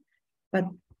hostile, but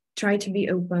try to be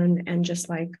open and just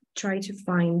like try to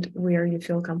find where you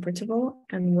feel comfortable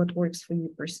and what works for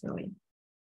you personally.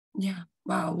 Yeah.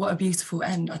 Wow. What a beautiful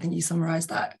end. I think you summarized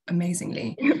that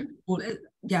amazingly.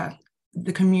 Yeah.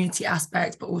 The community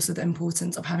aspect, but also the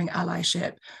importance of having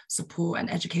allyship, support, and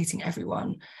educating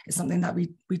everyone is something that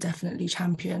we definitely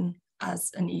champion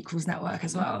as an equals network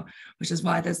as well, which is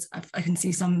why I can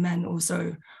see some men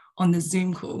also on the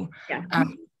Zoom call. Yeah.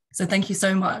 So thank you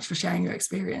so much for sharing your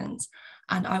experience.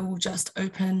 And I will just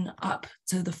open up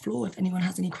to the floor if anyone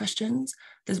has any questions.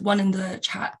 There's one in the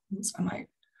chat, so I might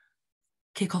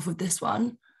kick off with this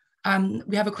one.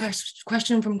 We have a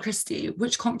question from Christy.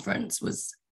 Which conference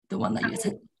was the one that you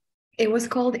attended? It was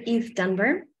called ETH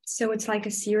Denver. So it's like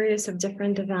a series of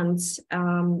different events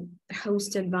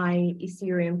hosted by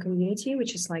Ethereum community,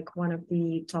 which is like one of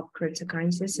the top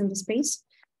cryptocurrencies in the space.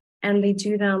 And they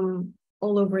do them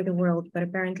all over the world. But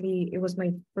apparently it was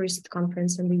my first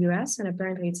conference in the US, and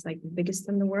apparently it's like the biggest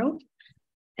in the world.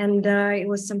 And it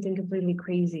was something completely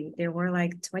crazy. There were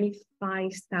like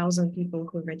 25,000 people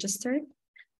who registered.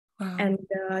 Wow. And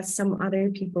some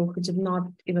other people who did not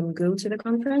even go to the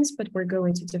conference, but were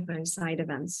going to different side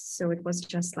events. So it was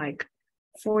just like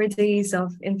 4 days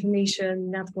of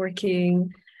information, networking,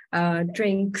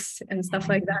 drinks and stuff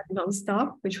like that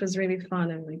nonstop, which was really fun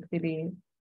and like really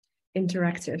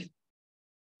interactive.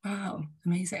 Wow,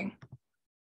 amazing.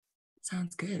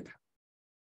 Sounds good.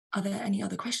 Are there any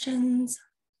other questions?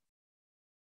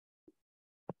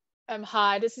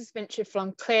 Hi, this is Vinci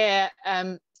from Clear.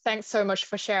 Thanks so much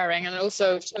for sharing, and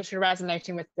also totally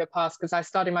resonating with your past, because I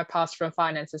studied my past from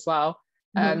finance as well,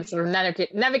 sort of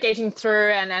navigating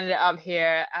through and ended up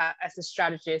here as a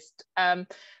strategist. I'm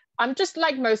just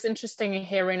like most interested in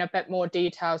hearing a bit more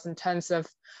details in terms of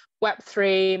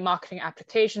Web3 marketing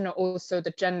application, and also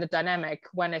the gender dynamic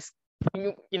when it's,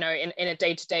 in a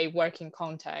day-to-day working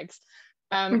context.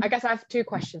 I guess I have two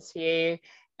questions for you.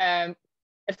 The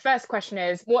first question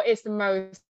is, what is the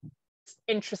most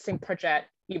interesting project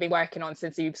you've been working on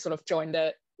since you've sort of joined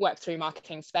the Web3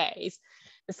 marketing space?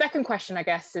 The second question, I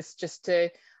guess, is just to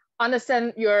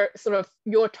understand your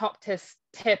top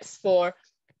tips for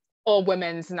all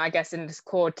women's, and I guess in this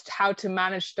court, how to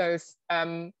manage those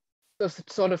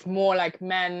sort of more like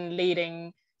men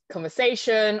leading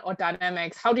conversation or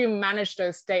dynamics? How do you manage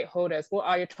those stakeholders? What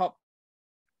are your top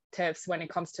tips when it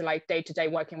comes to like day-to-day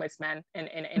working with men in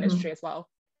industry as well?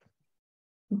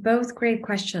 Both great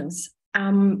questions.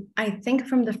 I think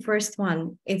from the first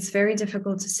one, it's very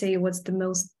difficult to say what's the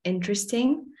most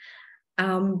interesting,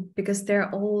 because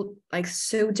they're all like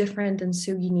so different and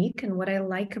so unique. And what I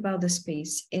like about the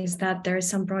space is that there are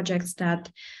some projects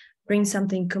that bring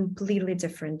something completely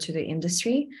different to the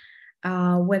industry,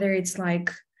 whether it's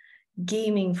like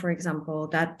gaming, for example,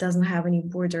 that doesn't have any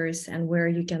borders and where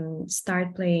you can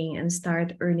start playing and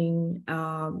start earning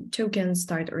tokens,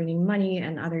 start earning money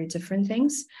and other different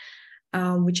things,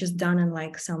 which is done in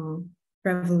like some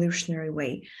revolutionary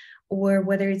way. Or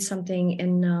whether it's something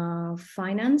in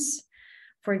finance.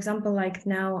 For example, like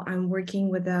now I'm working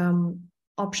with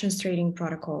options trading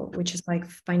protocol, which is like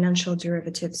financial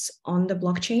derivatives on the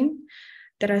blockchain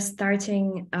that are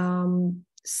starting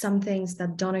some things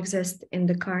that don't exist in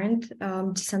the current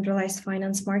decentralized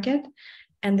finance market,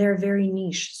 and they're very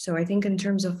niche. So I think in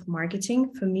terms of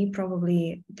marketing, for me,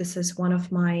 probably this is one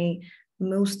of my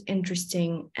most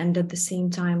interesting and at the same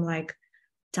time like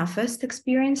toughest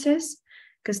experiences,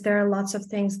 because there are lots of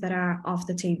things that are off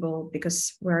the table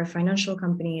because we're a financial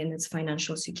company and it's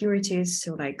financial securities.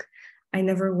 So like I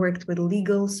never worked with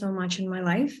legal so much in my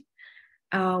life.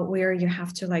 Where you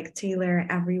have to like tailor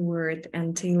every word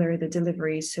and tailor the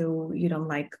delivery so you don't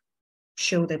like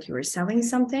show that you are selling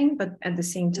something, but at the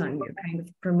same time you're kind of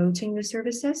promoting the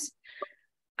services.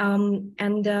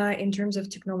 And in terms of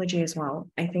technology as well,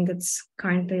 I think it's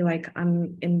currently like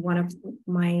I'm in one of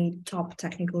my top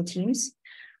technical teams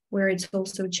where it's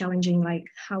also challenging, like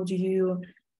how do you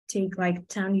take like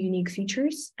 10 unique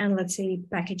features and let's say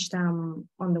package them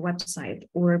on the website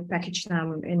or package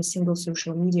them in a single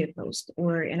social media post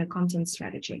or in a content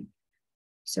strategy.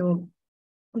 So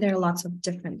there are lots of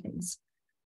different things.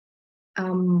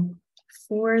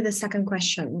 For the second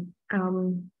question, I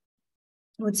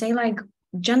would say like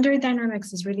gender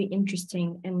dynamics is really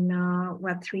interesting in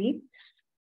Web3.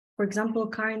 For example,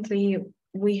 currently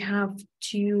we have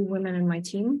 2 women in my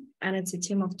team and it's a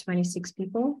team of 26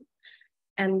 people.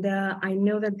 And I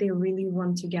know that they really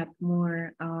want to get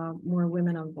more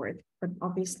women on board, but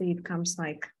obviously it comes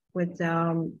like with,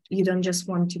 you don't just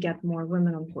want to get more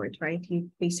women on board, right?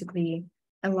 You basically,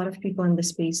 a lot of people in the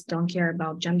space don't care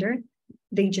about gender.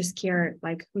 They just care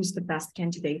like who's the best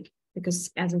candidate, because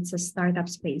as it's a startup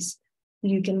space,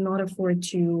 you cannot afford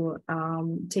to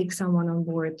take someone on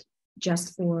board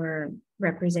just for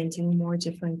representing more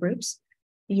different groups.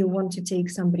 You want to take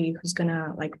somebody who's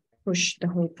gonna like push the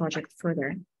whole project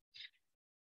further.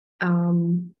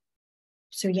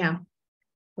 So yeah,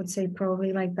 would say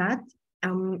probably like that.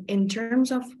 In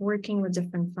terms of working with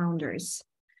different founders,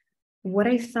 what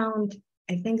I found,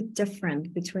 I think,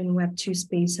 different between Web2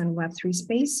 space and Web3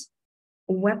 space,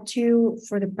 Web2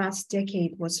 for the past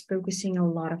decade was focusing a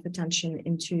lot of attention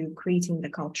into creating the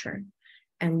culture.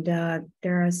 And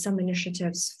there are some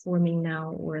initiatives forming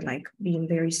now or like being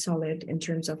very solid in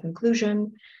terms of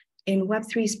inclusion. In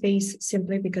Web3 space,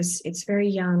 simply because it's very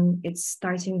young, it's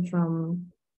starting from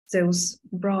those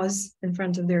bros in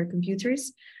front of their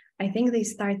computers. I think they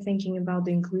start thinking about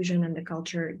the inclusion and the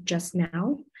culture just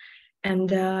now. And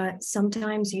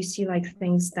sometimes you see like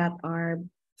things that are,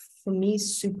 for me,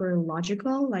 super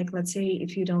logical. Like, let's say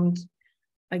if you don't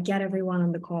get everyone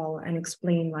on the call and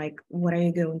explain like, what are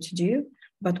you going to do,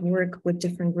 but work with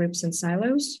different groups and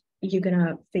silos, you're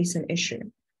gonna face an issue.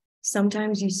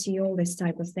 Sometimes you see all this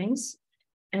type of things.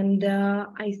 And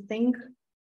I think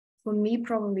for me,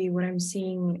 probably what I'm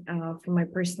seeing from my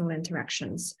personal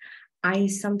interactions, I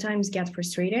sometimes get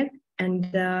frustrated. And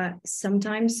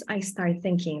sometimes I start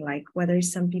thinking like whether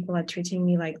some people are treating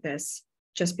me like this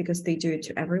just because they do it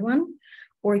to everyone,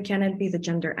 or can it be the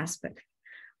gender aspect,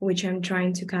 which I'm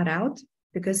trying to cut out,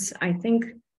 because I think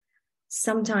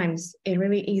sometimes it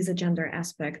really is a gender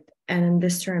aspect. And in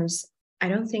these terms, I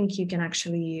don't think you can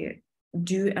actually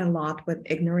do a lot with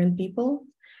ignorant people.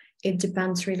 It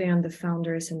depends really on the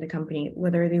founders in the company,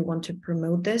 whether they want to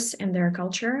promote this in their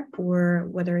culture or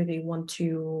whether they want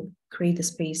to create a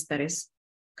space that is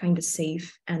kind of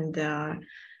safe and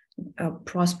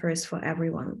prosperous for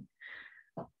everyone.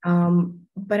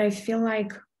 But I feel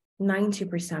like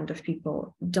 90% of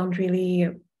people don't really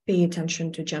pay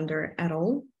attention to gender at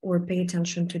all, or pay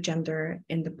attention to gender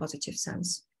in the positive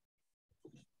sense.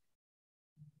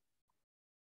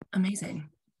 Amazing.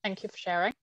 Thank you for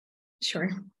sharing. Sure.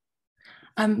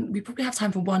 We probably have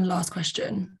time for one last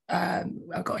question.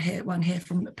 I've got one here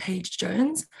from Paige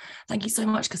Jones. Thank you so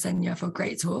much, Ksenia, for a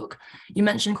great talk. You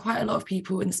mentioned quite a lot of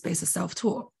people in the space of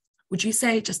self-taught. Would you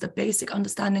say just a basic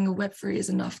understanding of Web3 is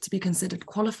enough to be considered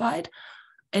qualified?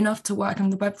 enough to work in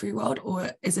the Web3 world,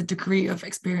 or is a degree of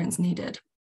experience needed?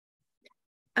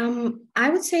 I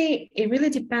would say it really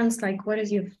depends, like, what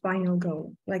is your final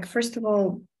goal? Like, first of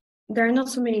all, there are not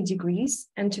so many degrees.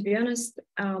 And to be honest,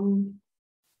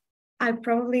 I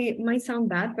probably might sound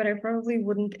bad, but I probably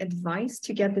wouldn't advise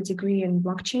to get the degree in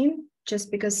blockchain,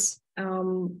 just because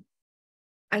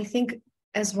I think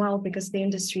as well, because the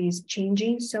industry is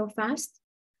changing so fast,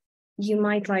 you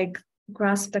might like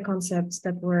grasp the concepts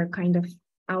that were kind of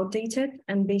outdated.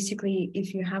 And basically,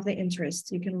 if you have the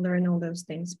interest, you can learn all those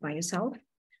things by yourself.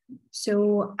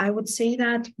 So I would say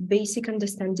that basic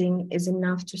understanding is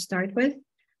enough to start with,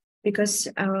 because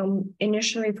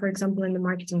initially, for example, in the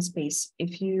marketing space,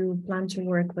 if you plan to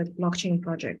work with blockchain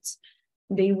projects,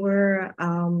 they were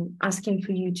asking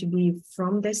for you to be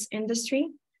from this industry,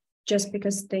 just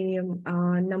because the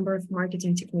number of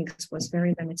marketing techniques was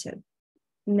very limited.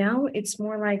 Now it's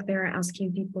more like they're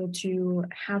asking people to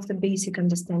have the basic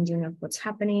understanding of what's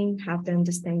happening, have the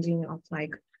understanding of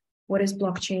like, what is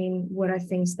blockchain, what are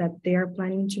things that they're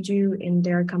planning to do in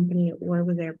their company or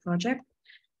with their project,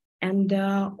 and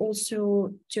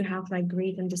also to have like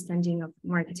great understanding of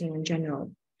marketing in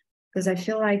general. Because I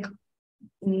feel like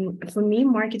for me,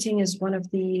 marketing is one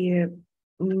of the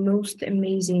most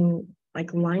amazing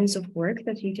like lines of work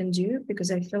that you can do, because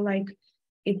I feel like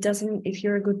it doesn't, if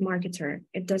you're a good marketer,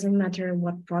 it doesn't matter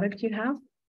what product you have.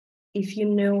 If you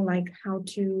know like how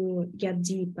to get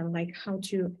deep and like how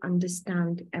to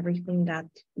understand everything that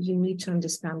you need to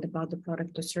understand about the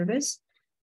product or service,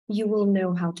 you will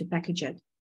know how to package it.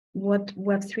 What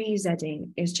Web3 is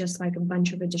adding is just like a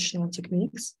bunch of additional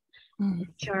techniques,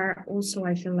 which are also,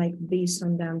 I feel like, based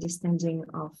on the understanding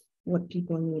of what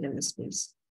people need in the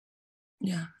space.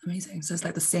 Yeah, amazing. So it's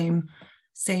like the same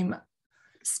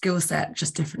skill set,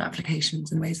 just different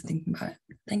applications and ways of thinking about it.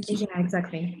 Thank you. Yeah,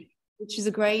 exactly. Which is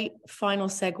a great final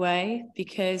segue,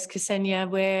 because Ksenia,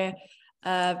 we're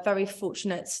very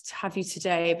fortunate to have you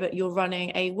today, but you're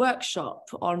running a workshop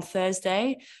on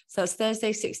Thursday. So it's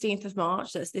Thursday, 16th of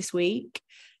March. That's this week.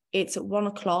 It's at 1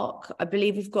 o'clock. I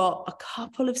believe we've got a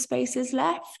couple of spaces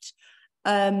left.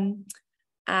 And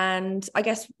I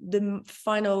guess the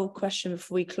final question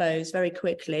before we close very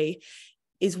quickly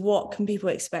is, what can people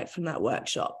expect from that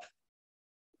workshop?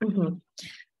 Mm-hmm.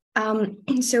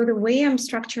 So the way I'm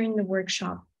structuring the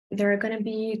workshop, there are going to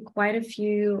be quite a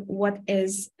few what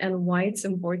is and why it's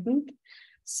important.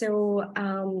 So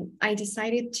I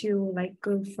decided to like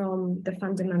go from the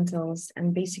fundamentals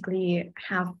and basically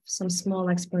have some small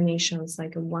explanations,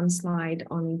 like a one slide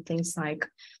on things like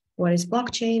what is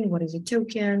blockchain, what is a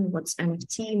token, what's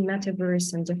NFT,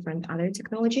 metaverse, and different other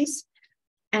technologies.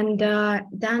 And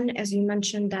then, as you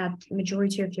mentioned, that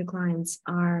majority of your clients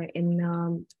are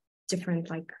in different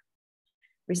like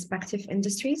respective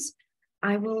industries,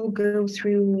 I will go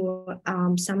through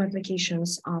some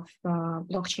applications of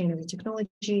blockchain as a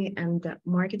technology and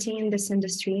marketing in this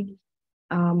industry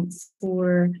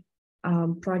for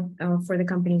the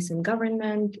companies in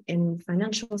government, in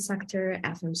financial sector,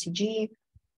 FMCG,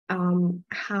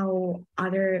 how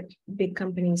other big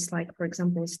companies like, for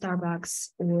example,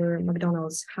 Starbucks or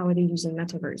McDonald's, how are they using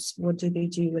metaverse? What do they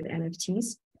do with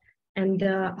NFTs? And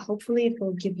hopefully it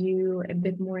will give you a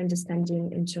bit more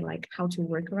understanding into like how to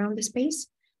work around the space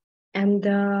and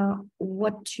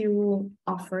what to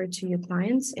offer to your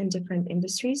clients in different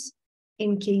industries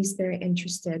in case they're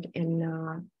interested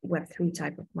in Web3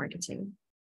 type of marketing.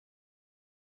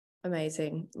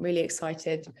 Amazing. Really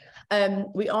excited.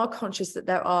 We are conscious that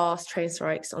there are train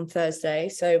strikes on Thursday,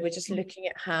 so we're just looking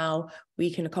at how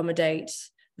we can accommodate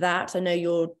that. I know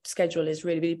your schedule is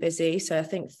really, really busy, so I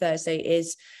think Thursday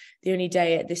is the only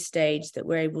day at this stage that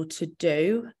we're able to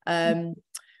do.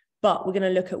 But we're going to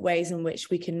look at ways in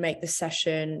which we can make the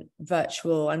session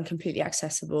virtual and completely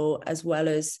accessible, as well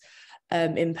as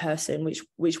in person,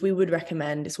 which we would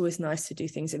recommend. It's always nice to do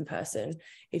things in person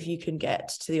if you can get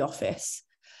to the office.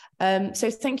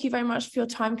 So thank you very much for your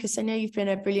time, Ksenia. You've been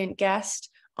a brilliant guest.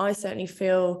 I certainly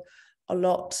feel a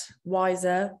lot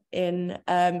wiser in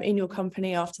your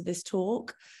company after this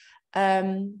talk.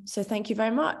 So thank you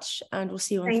very much, and we'll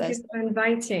see you on Thursday. Thank you for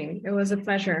inviting. It was a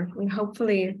pleasure, and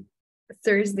hopefully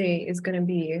Thursday is going to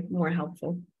be more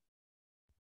helpful.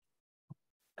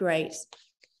 Great.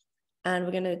 And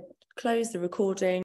we're going to close the recording.